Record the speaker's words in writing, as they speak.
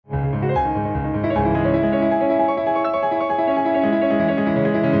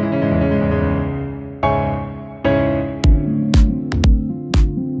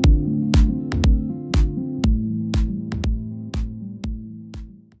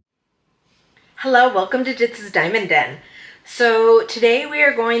Hello, welcome to Ditzy's Diamond Den. So today we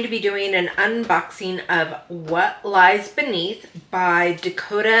are going to be doing an unboxing of What Lies Beneath by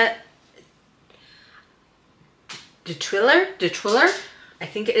Ditzy. I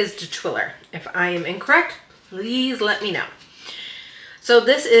think it is Ditzy. If I am incorrect, please let me know. So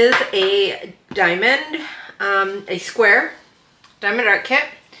this is a diamond, a square diamond art kit.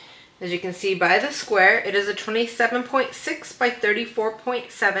 As you can see by the square, it is a 27.6 by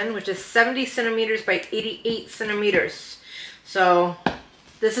 34.7, which is 70 centimeters by 88 centimeters. So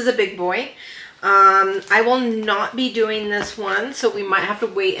this is a big boy. I will not be doing this one, so we might have to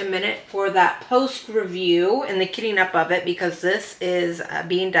wait a minute for that post review and the kitting up of it, because this is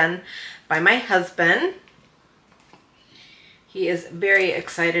being done by my husband. He is very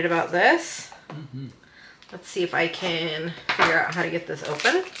excited about this. Let's see if I can figure out how to get this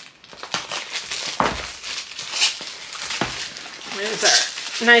open. There's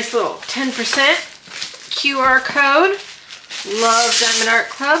our nice little 10% QR code. Love Diamond Art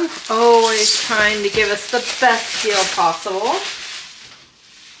Club. Always trying to give us the best deal possible.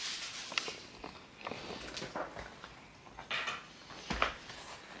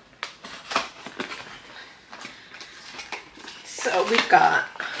 So we've got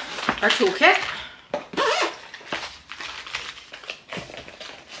our toolkit.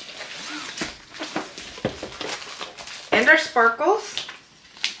 And our sparkles,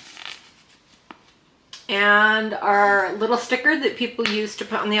 and our little sticker that people use to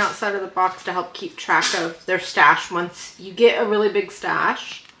put on the outside of the box to help keep track of their stash once you get a really big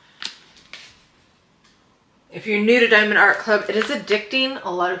stash. If you're new to Diamond Art Club, it is addicting. A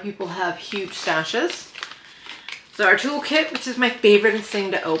lot of people have huge stashes. So our toolkit, which is my favorite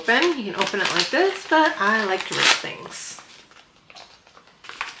thing to open. You can open it like this, but I like to rip things.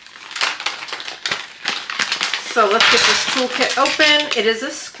 So let's get this toolkit open. It is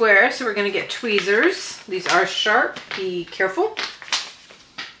a square, so we're going to get tweezers. These are sharp. Be careful.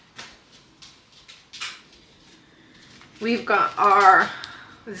 We've got our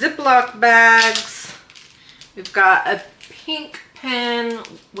Ziploc bags. We've got a pink pen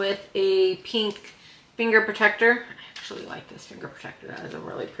with a pink finger protector. I actually like this finger protector. That is a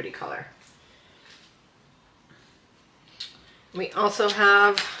really pretty color. We also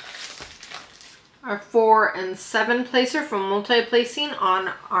have our 4 and 7 placer for multi-placing on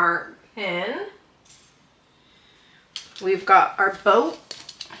our pen. We've got our boat.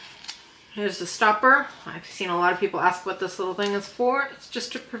 Here's the stopper. I've seen a lot of people ask what this little thing is for. It's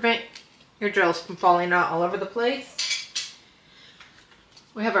just to prevent your drills from falling out all over the place.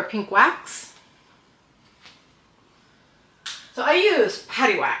 We have our pink wax. So I use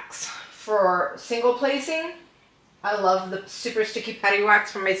patty wax for single placing. I love the super sticky patty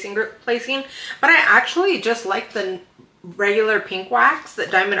wax for my single placing, but I actually just like the regular pink wax that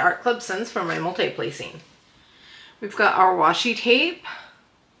Diamond Art Club sends for my multi-placing. We've got our washi tape.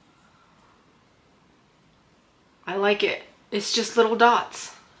 I like it. It's just little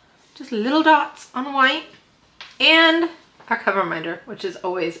dots. Just little dots on white. And our cover reminder, which is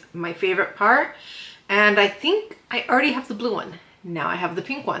always my favorite part. And I think I already have the blue one. Now I have the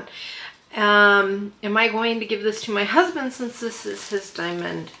pink one. Am I going to give this to my husband since this is his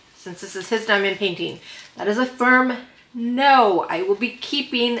diamond painting? That is a firm no. I will be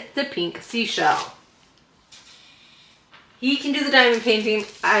keeping the pink seashell. He can do the diamond painting.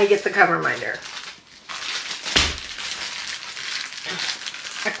 I get the cover reminder.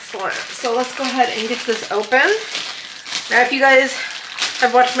 Excellent. So let's go ahead and get this open. Now, if you guys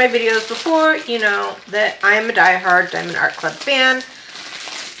have watched my videos before, you know that I am a diehard Diamond Art Club fan.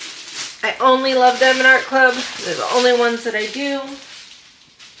 I only love Diamond Art Club. They're the only ones that I do.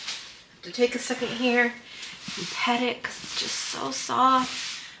 Have to take a second here and pet it because it's just so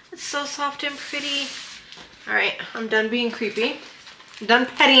soft. It's so soft and pretty. Alright, I'm done being creepy. I'm done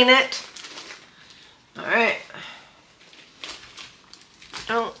petting it. Alright.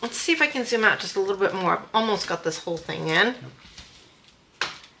 Oh, let's see if I can zoom out just a little bit more. I've almost got this whole thing in.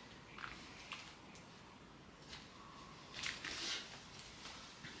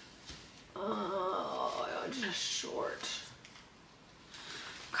 Short.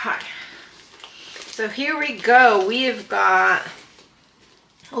 Okay. So here we go. We've got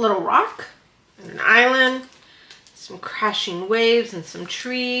a little rock and an island, some crashing waves and some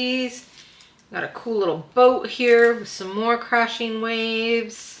trees. Got a cool little boat here with some more crashing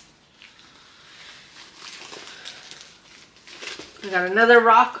waves. We got another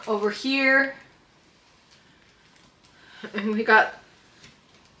rock over here. And we got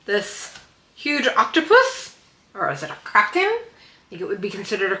this huge octopus. Or is it a kraken? I think it would be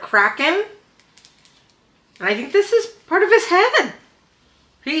considered a kraken. And I think this is part of his head.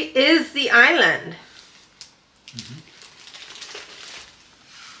 He is the island.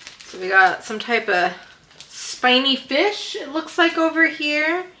 we got some type of spiny fish, it looks like, over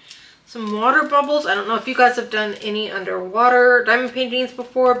here. Some water bubbles. I don't know if you guys have done any underwater diamond paintings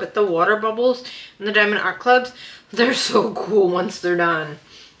before, but the water bubbles in the Diamond Art Clubs, they're so cool once they're done.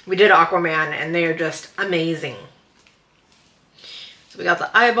 We did Aquaman and they're just amazing. So we got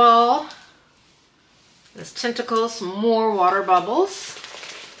the eyeball, this tentacle, some more water bubbles.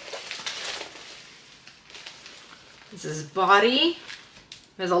 This is body.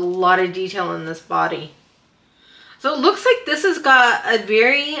 There's a lot of detail in this body. So it looks like this has got a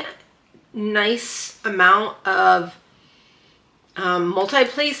very nice amount of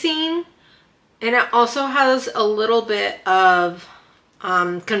multi-placing, and it also has a little bit of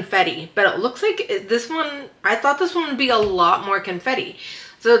confetti, but it looks like this one, I thought this one would be a lot more confetti.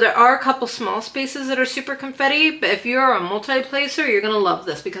 So there are a couple small spaces that are super confetti, but if you're a multi-placer, you're gonna love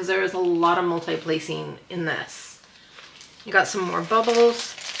this because there is a lot of multi-placing in this. You got some more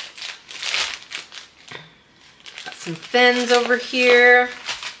bubbles. Got some fins over here.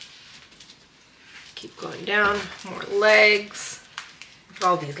 Keep going down, more legs. Look at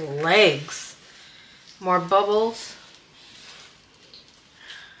all these legs. More bubbles.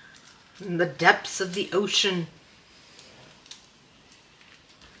 In the depths of the ocean.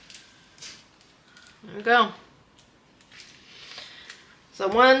 There we go. So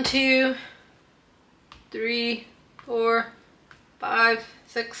 1, 2, 3, 4, 5,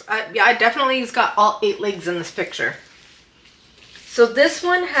 6. Yeah, I definitely got all 8 legs in this picture. So this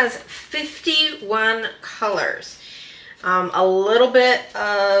one has 51 colors. A little bit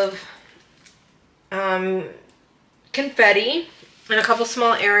of confetti in a couple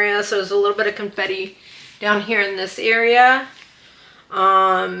small areas. So there's a little bit of confetti down here in this area.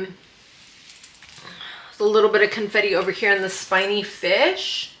 There's a little bit of confetti over here in the spiny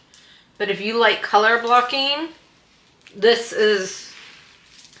fish. But if you like color blocking, this is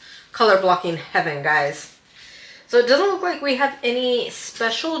color blocking heaven, guys. So it doesn't look like we have any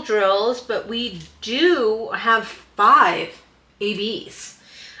special drills, but we do have 5 ABs.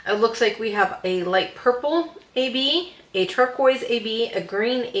 It looks like we have a light purple AB, a turquoise AB, a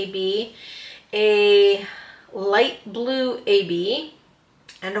green AB, a light blue AB,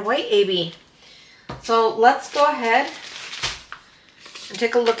 and a white AB. So let's go ahead and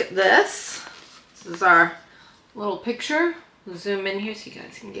take a look at this. This is our little picture. We'll zoom in here so you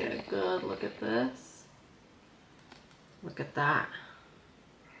guys can get a good look at this. Look at that.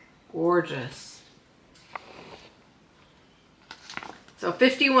 Gorgeous. So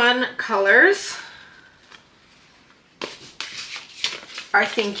 51 colors. Our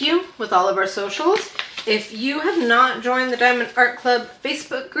thank you with all of our socials. If you have not joined the Diamond Art Club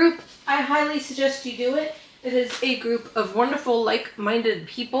Facebook group, I highly suggest you do it. It is a group of wonderful, like-minded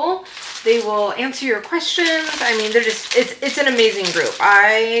people. They will answer your questions. I mean, they're just, it's an amazing group.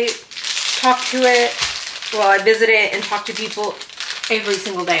 I talk to it. Well, I visit it and talk to people every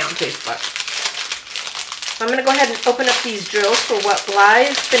single day on Facebook. So I'm going to go ahead and open up these drills for what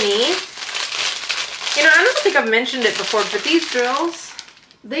lies beneath. You know, I don't think I've mentioned it before, but these drills,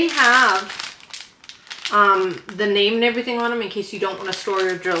 they have the name and everything on them in case you don't want to store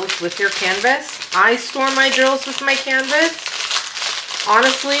your drills with your canvas. I store my drills with my canvas,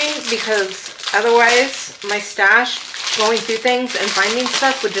 honestly, because otherwise my stash, going through things and finding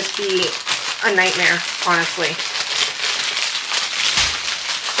stuff would just be a nightmare, honestly.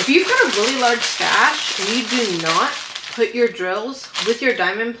 If you've got a really large stash and you do not put your drills with your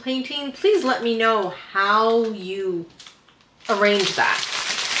diamond painting, please let me know how you arrange that.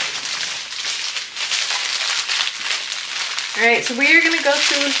 Alright, so we're going to go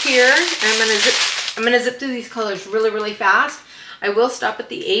through here, and I'm going to zip through these colors really, really fast. I will stop at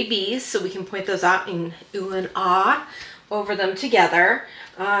the ABs so we can point those out in ooh and ah over them together.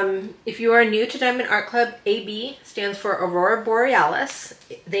 If you are new to Diamond Art Club, AB stands for Aurora Borealis.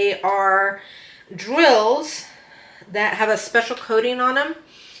 They are drills that have a special coating on them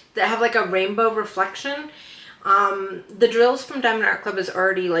that have like a rainbow reflection. The drills from Diamond Art Club is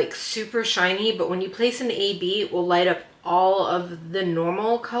already like super shiny, but when you place an AB, it will light up all of the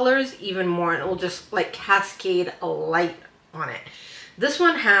normal colors even more, and it will just like cascade a light on it. This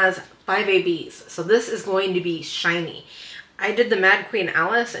one has 5 ABs, so this is going to be shiny. I did the Mad Queen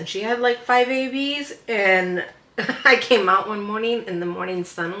Alice and she had like 5 ABs, and I came out one morning and the morning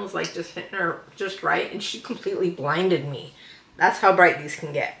sun was like just hitting her just right, and she completely blinded me. That's how bright these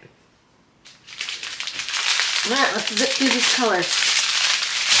can get. Alright, let's zip through these colors.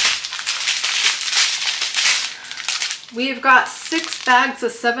 We've got 6 bags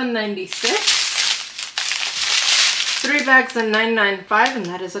of $7.96, 3 bags of $9.95, and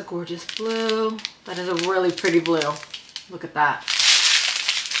that is a gorgeous blue. That is a really pretty blue. Look at that.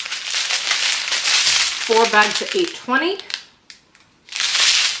 4 bags of 820,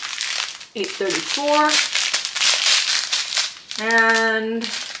 834, and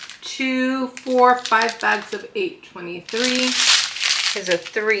 2, 4, 5 bags of 823. Here's a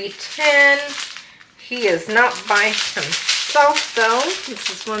 310. He is not by himself though.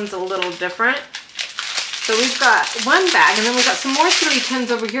 This one's a little different. So we've got 1 bag, and then we've got some more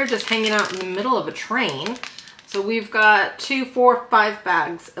 310s over here just hanging out in the middle of a train. So we've got 2, 4, 5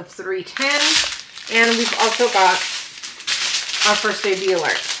 bags of 310, and we've also got our first AB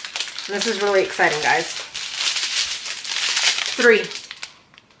alert. And this is really exciting, guys. 3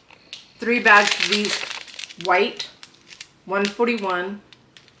 bags of these white 141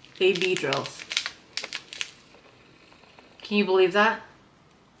 AB drills. Can you believe that?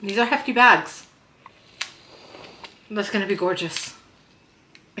 These are hefty bags. That's going to be gorgeous.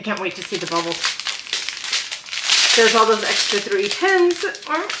 I can't wait to see the bubbles. There's all those extra 310s that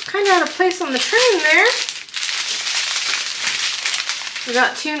are kind of out of place on the train there. We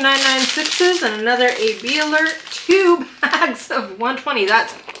got 2 996s and another AB alert. 2 bags of 120.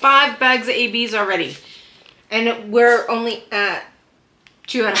 That's 5 bags of ABs already. And we're only at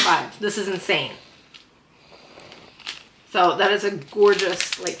 2 out of 5. This is insane. So that is a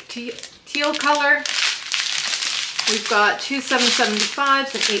gorgeous like teal color. We've got 2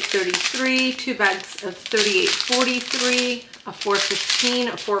 775s and 833, 2 bags of 3843, a 415,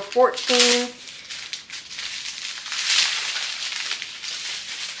 a 414.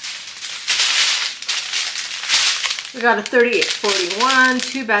 We got a 3841,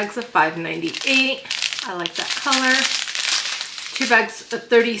 2 bags of 598. I like that color. 2 bags of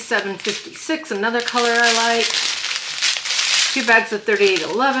 3756, another color I like. 2 bags of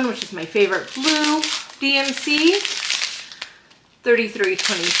 3811, which is my favorite blue DMC.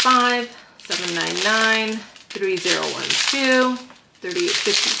 3325, 799, 3012,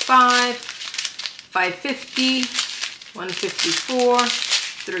 3855, 550, 154,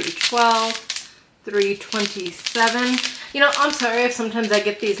 312, 327. You know, I'm sorry if sometimes I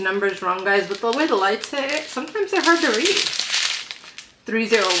get these numbers wrong, guys, but the way the lights hit it, sometimes they're hard to read.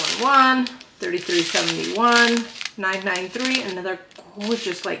 3011, 3371, 993, another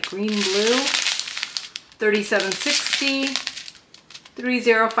gorgeous like green blue. 3760,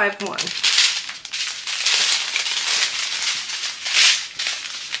 3051.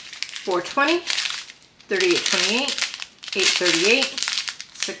 420, 3828, 838,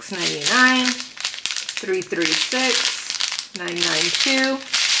 699, 336, 992,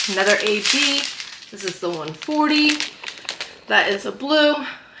 another AB. This is the 140. That is a blue,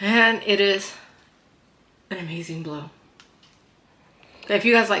 and it is an amazing blue. Okay, if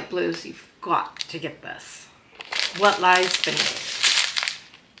you guys like blues, you've got to get this. What lies beneath?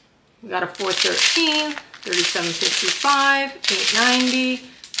 We got a 413, 3755, 890,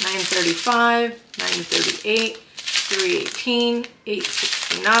 935, 938, 318,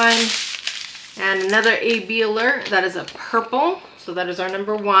 869, and another AB alert. That is a purple, so that is our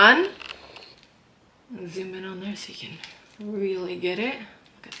number 1. Zoom in on there so you can really get it.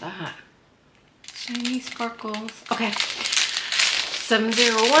 Look at that. Shiny sparkles. Okay.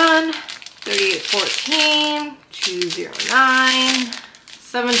 701, 3814, 209,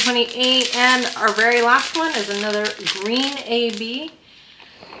 728, and our very last one is another green AB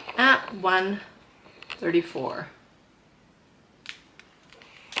at 134.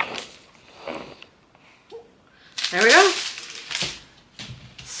 There we go.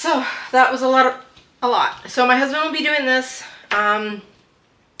 So that was a lot. So my husband will be doing this.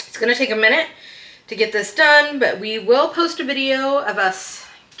 It's gonna take a minute to get this done, but we will post a video of us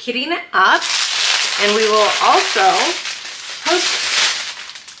kitting it up, and we will also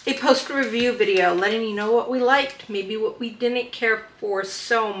post a post-review video letting you know what we liked, maybe what we didn't care for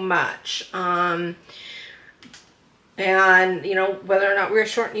so much, and you know, whether or not we were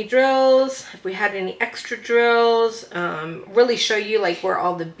short any drills, if we had any extra drills, really show you like where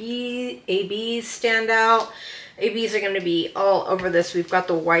all the ABs stand out. ABs are going to be all over this. We've got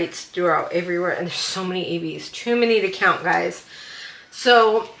the whites throughout everywhere, and there's so many ABs. Too many to count, guys.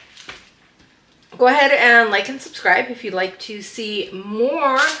 So go ahead and like and subscribe if you'd like to see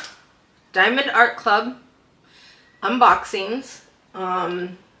more Diamond Art Club unboxings.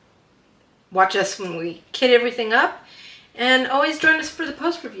 Watch us when we kit everything up, and always join us for the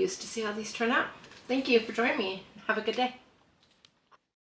post reviews to see how these turn out. Thank you for joining me. Have a good day.